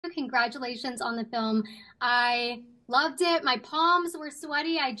Congratulations on the film. I loved it. My palms were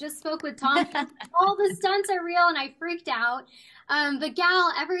sweaty. I just spoke with Tom. All the stunts are real, and I freaked out. But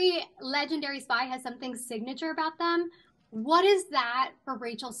Gal, every legendary spy has something signature about them. What is that for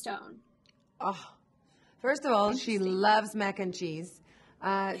Rachel Stone? Oh, first of all, she loves mac and cheese.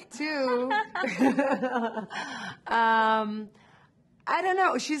 Two, I don't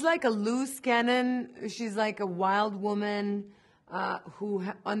know. She's like a loose cannon. She's like a wild woman who,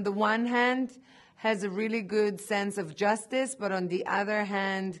 on the one hand, has a really good sense of justice, but on the other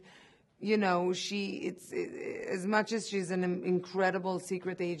hand, you know, as much as she's an incredible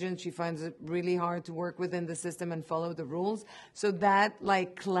secret agent, she finds it really hard to work within the system and follow the rules. So that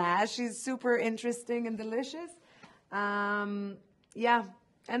like clash is super interesting and delicious. Yeah,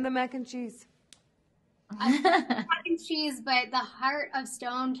 and the mac and cheese. I love mac and cheese, but the Heart of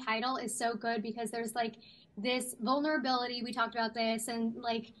Stone title is so good because there's like this vulnerability. We talked about this, and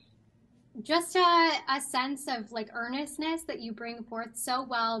like just a sense of like earnestness that you bring forth so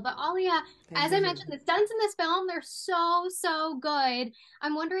well. But Alia, as I mentioned, the stunts in this film, they're so good.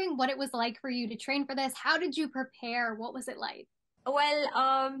 I'm wondering what it was like for you to train for this. How did you prepare? What was it like?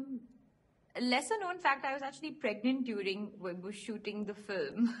 Well, lesser known fact, I was actually pregnant during we were shooting the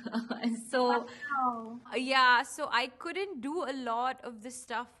film. So Wow. yeah, so I couldn't do a lot of this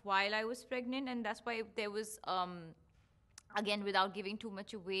stuff while I was pregnant, and that's why there was again, without giving too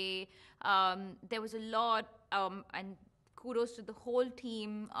much away, there was a lot, and kudos to the whole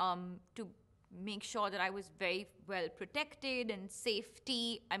team to make sure that I was very well protected, and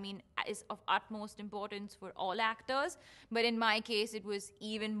safety, I mean, is of utmost importance for all actors. But in my case, it was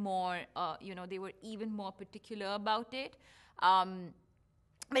even more, they were even more particular about it.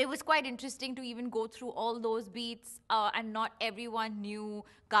 But it was quite interesting to even go through all those beats, and not everyone knew.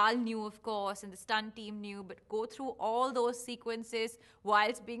 Gal knew, of course, and the stunt team knew, but go through all those sequences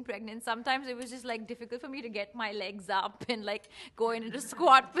whilst being pregnant. Sometimes it was just like difficult for me to get my legs up and like going into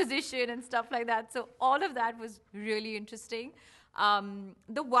squat position and stuff like that. So all of that was really interesting.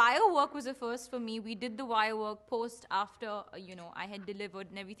 The wire work was a first for me. We did the wire work post after, I had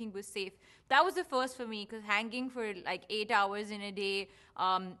delivered and everything was safe. That was the first for me, because hanging for like 8 hours in a day,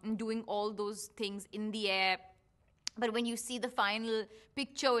 and doing all those things in the air. But when you see the final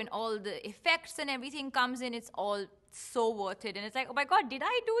picture and all the effects and everything comes in, it's all so worth it. And it's like, oh my God, did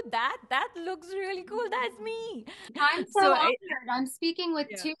I do that? That looks really cool. That's me. I'm so honored. I'm speaking with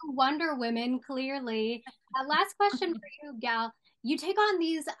two Wonder Women, clearly. Last question for you, Gal. You take on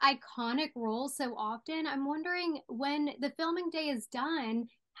these iconic roles so often. I'm wondering, when the filming day is done,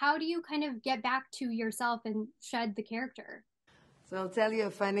 how do you kind of get back to yourself and shed the character? So I'll tell you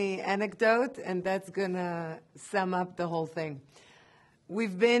a funny anecdote, and that's gonna sum up the whole thing.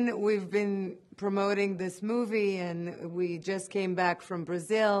 We've been promoting this movie, and we just came back from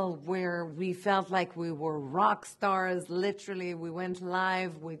Brazil, where we felt like we were rock stars. Literally, we went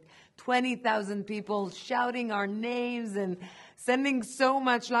live with 20,000 people shouting our names and sending so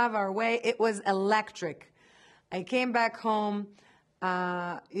much love our way. It was electric. I came back home,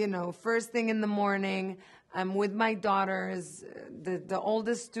 first thing in the morning. I'm with my daughters. The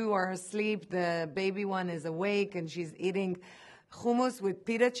oldest two are asleep. The baby one is awake, and she's eating hummus with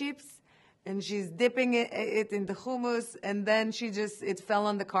pita chips, and she's dipping it in the hummus, and then it fell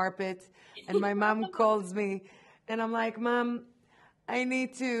on the carpet, and my mom calls me, and I'm like, Mom, I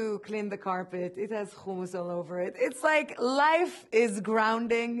need to clean the carpet. It has hummus all over it. It's like life is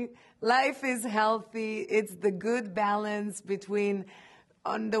grounding. Life is healthy. It's the good balance between,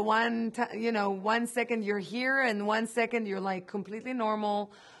 on the 1 second you're here and 1 second you're like completely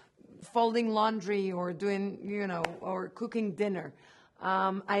normal, folding laundry or doing, or cooking dinner.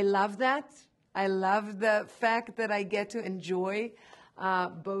 I love that. I love the fact that I get to enjoy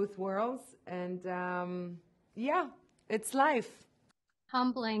both worlds. And it's life.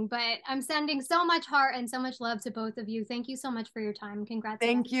 Humbling, but I'm sending so much heart and so much love to both of you. Thank you so much for your time. Congrats.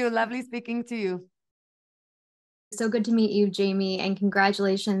 Thank you. Lovely speaking to you. So good to meet you, Jamie, and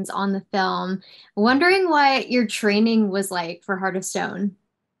congratulations on the film. Wondering what your training was like for Heart of Stone.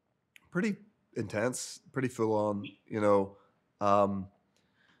 Pretty intense, pretty full on. I'm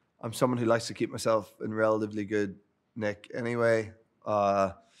someone who likes to keep myself in relatively good nick anyway.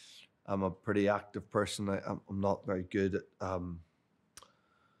 I'm a pretty active person. I'm not very good at,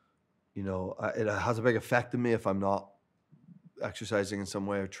 it has a big effect on me if I'm not exercising in some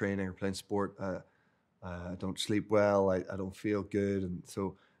way or training or playing sport. I don't sleep well. I don't feel good. And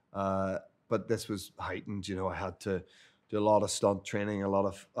so, but this was heightened, I had to do a lot of stunt training, a lot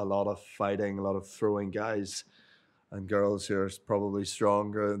of fighting, a lot of throwing guys and girls who are probably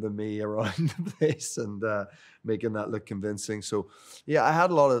stronger than me around the place, and making that look convincing. So yeah, I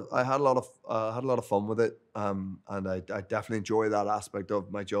had a lot of fun with it, and I definitely enjoy that aspect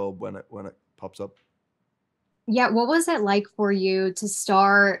of my job when it pops up. Yeah, what was it like for you to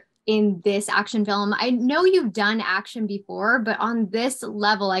star in this action film? I know you've done action before, but on this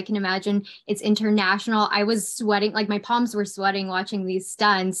level, I can imagine it's international. I was sweating, like my palms were sweating watching these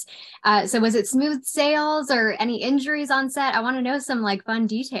stunts. So was it smooth sails or any injuries on set? I want to know some like fun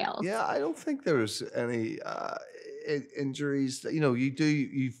details. Yeah, I don't think there's any injuries. You know,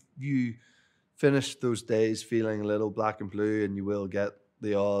 you finish those days feeling a little black and blue, and you will get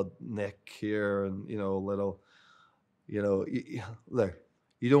the odd nick here, and a little. Look,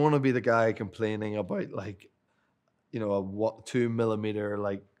 you don't want to be the guy complaining about like, a 2 millimeter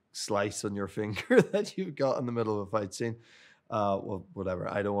like slice on your finger that you've got in the middle of a fight scene. Well,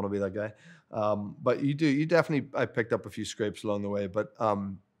 whatever. I don't want to be that guy. But you definitely, I picked up a few scrapes along the way, but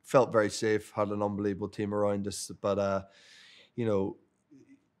felt very safe, had an unbelievable team around us. But,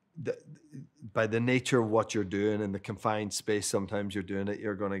 by the nature of what you're doing in the confined space, sometimes you're doing it,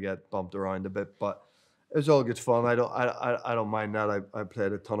 you're going to get bumped around a bit, but it was all good fun. I don't mind that. I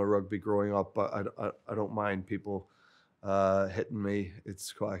played a ton of rugby growing up, but I don't mind people hitting me.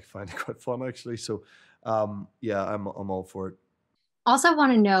 I find it quite fun actually. So yeah, I'm all for it. Also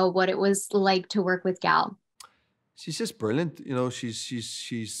want to know what it was like to work with Gal. She's just brilliant.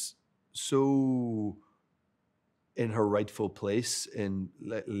 She's so in her rightful place in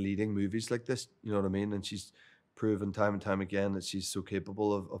leading movies like this. You know what I mean? And she's proven time and time again that she's so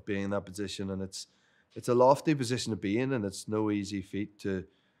capable of being in that position, and it's a lofty position to be in, and it's no easy feat to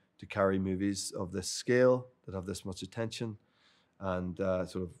carry movies of this scale that have this much attention and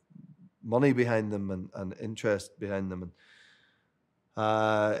sort of money behind them and interest behind them. And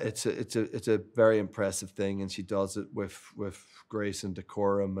it's a very impressive thing, and she does it with grace and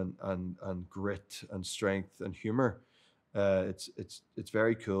decorum and grit and strength and humor. It's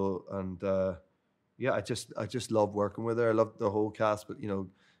very cool, and yeah, I just love working with her. I love the whole cast, but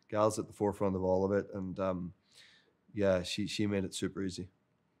Gal's at the forefront of all of it, and yeah, she made it super easy.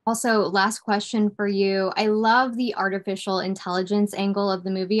 Also, last question for you. I love the artificial intelligence angle of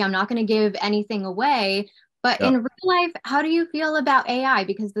the movie. I'm not going to give anything away, but in real life, how do you feel about AI?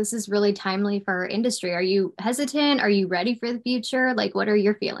 Because this is really timely for our industry. Are you hesitant? Are you ready for the future? Like, what are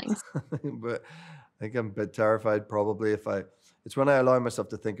your feelings? But I think I'm a bit terrified probably it's when I allow myself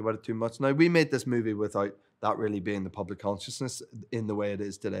to think about it too much. Now, we made this movie without that really being the public consciousness in the way it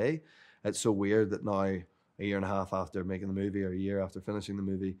is today. It's so weird that now, a year and a half after making the movie, or a year after finishing the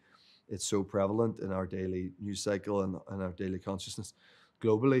movie, it's so prevalent in our daily news cycle and our daily consciousness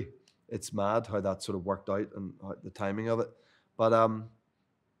globally. It's mad how that sort of worked out and the timing of it. But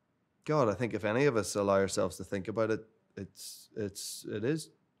God, I think if any of us allow ourselves to think about it, it is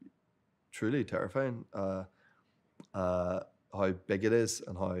truly terrifying. How big it is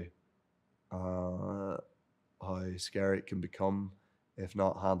and how scary it can become if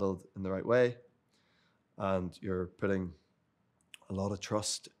not handled in the right way. And you're putting a lot of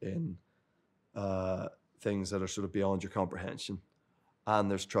trust in things that are sort of beyond your comprehension.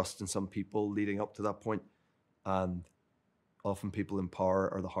 And there's trust in some people leading up to that point. And often people in power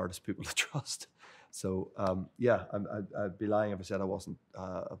are the hardest people to trust. So yeah, I'd be lying if I said I wasn't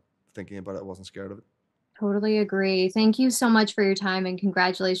thinking about it, I wasn't scared of it. Totally agree. Thank you so much for your time and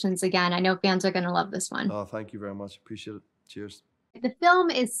congratulations again. I know fans are going to love this one. Oh, thank you very much. Appreciate it. Cheers. The film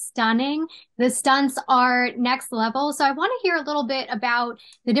is stunning. The stunts are next level. So I want to hear a little bit about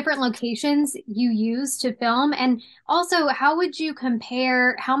the different locations you use to film. And also, how would you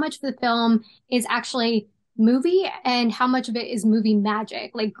compare how much of the film is actually movie and how much of it is movie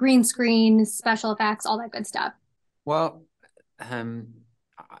magic, like green screen, special effects, all that good stuff? Well,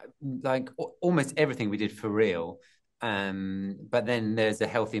 like almost everything we did for real. But then there's a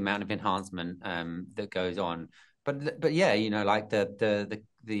healthy amount of enhancement that goes on. But yeah, like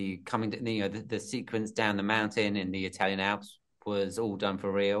the coming, the sequence down the mountain in the Italian Alps was all done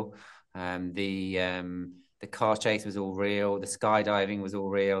for real. The car chase was all real. The skydiving was all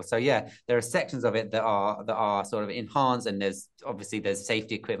real. So yeah, there are sections of it that are sort of enhanced, and there's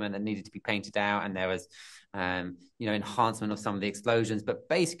safety equipment that needed to be painted out, and there was enhancement of some of the explosions. But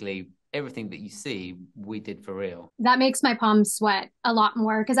basically, everything that you see, we did for real. That makes my palms sweat a lot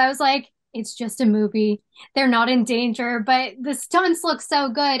more because I was like, it's just a movie. They're not in danger, but the stunts look so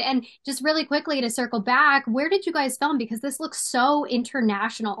good. And just really quickly to circle back, where did you guys film? Because this looks so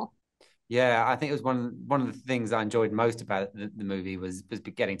international. Yeah, I think it was one of the things I enjoyed most about the movie was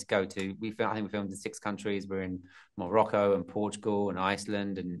getting to go to. I think we filmed in 6 countries. We're in Morocco and Portugal and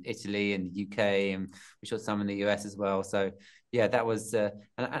Iceland and Italy and the UK, and we shot some in the US as well. So yeah, that was and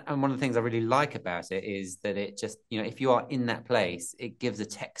one of the things I really like about it is that it just, if you are in that place, it gives a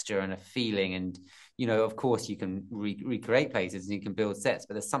texture and a feeling. And of course you can recreate places and you can build sets,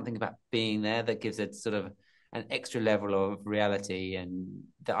 but there's something about being there that gives it sort of an extra level of reality, and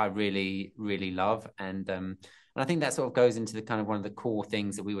that I really, really love. And I think that sort of goes into the kind of one of the core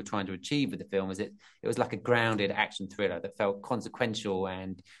things that we were trying to achieve with the film. Is it was like a grounded action thriller that felt consequential,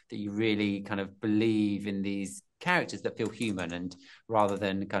 and that you really kind of believe in these characters that feel human, and rather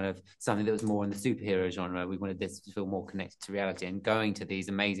than kind of something that was more in the superhero genre, we wanted this to feel more connected to reality, and going to these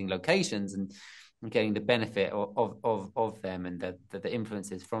amazing locations and getting the benefit of them, and the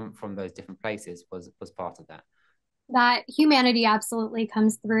influences from those different places was part of that. That humanity absolutely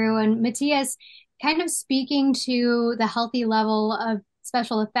comes through. And Matthias, kind of speaking to the healthy level of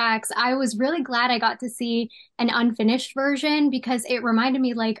special effects, I was really glad I got to see an unfinished version, because it reminded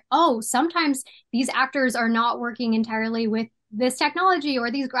me, like, oh, sometimes these actors are not working entirely with this technology or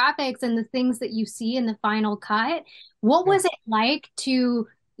these graphics and the things that you see in the final cut. What was it like to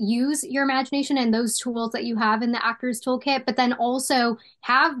use your imagination and those tools that you have in the actor's toolkit, but then also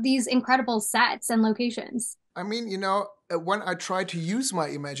have these incredible sets and locations? I mean, when I tried to use my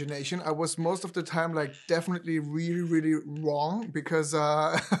imagination, I was most of the time like definitely really, really wrong, because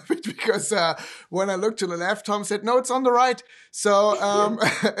because when I looked to the left, Tom said, "No, it's on the right." So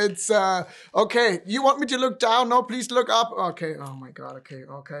it's okay. You want me to look down? No, please look up. Okay. Oh my God. Okay.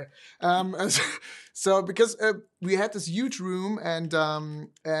 Okay. So because we had this huge room,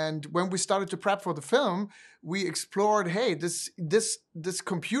 and when we started to prep for the film, we explored, hey, this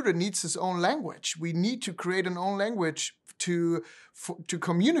computer needs its own language. We need to create an own language to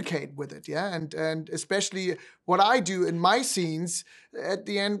communicate with it, yeah, and especially what I do in my scenes. At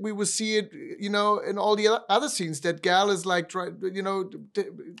the end, we will see it, in all the other scenes that Gal is like,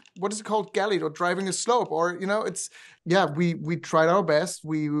 what is it called, gallied, or driving a slope, or it's we tried our best.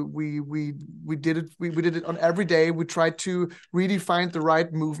 We did it. We did it on every day. We tried to really find the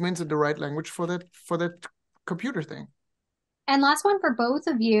right movements and the right language for that computer thing. And last one for both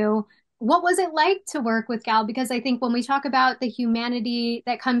of you. What was it like to work with Gal? Because I think when we talk about the humanity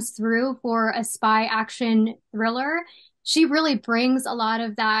that comes through for a spy action thriller, she really brings a lot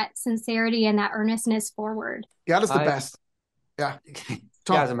of that sincerity and that earnestness forward. Gal is the best. Yeah.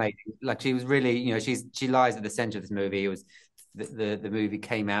 Gal's amazing. Like, she was really, she lies at the center of this movie. It was the movie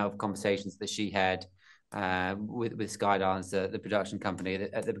came out of conversations that she had with Skydance, the production company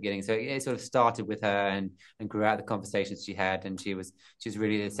at the beginning. So it sort of started with her and grew out the conversations she had, and she was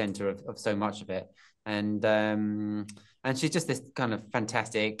really the center of so much of it. And she's just this kind of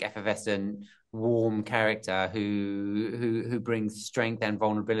fantastic, effervescent, warm character who brings strength and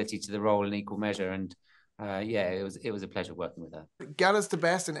vulnerability to the role in equal measure. And it was a pleasure working with her. Gal is the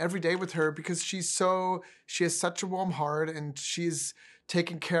best, and every day with her, because she has such a warm heart, and she's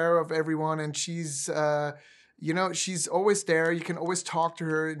taking care of everyone, and she's she's always there. You can always talk to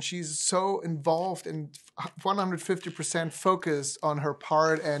her, and she's so involved and 150% focused on her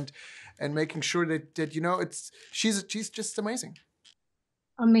part, and making sure that she's just amazing.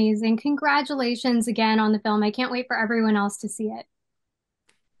 Amazing. Congratulations again on the film. I can't wait for everyone else to see it.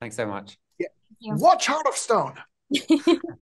 Thanks so much. Yeah. Watch Heart of Stone.